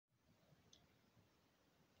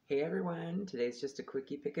Hey everyone, today's just a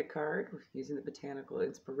quickie pick a card using the botanical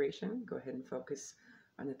inspiration. Go ahead and focus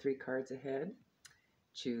on the 3 cards ahead.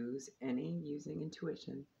 Choose any using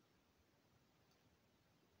intuition.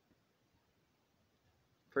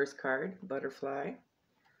 First card, butterfly.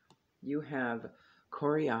 You have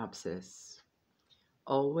Coreopsis,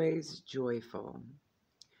 always joyful.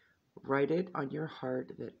 Write it on your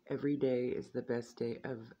heart that every day is the best day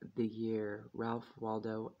of the year. Ralph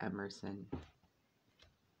Waldo Emerson.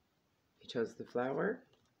 You chose the flower.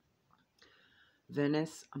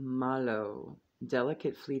 Venice Malo,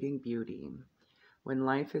 delicate fleeting beauty. When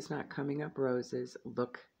life is not coming up roses,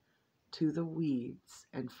 look to the weeds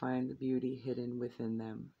and find the beauty hidden within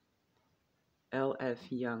them. L.F.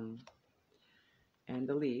 Young. And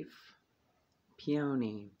the leaf,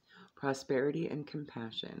 Peony, prosperity and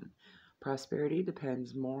compassion. Prosperity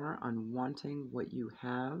depends more on wanting what you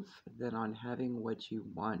have than on having what you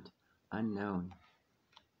want. Unknown.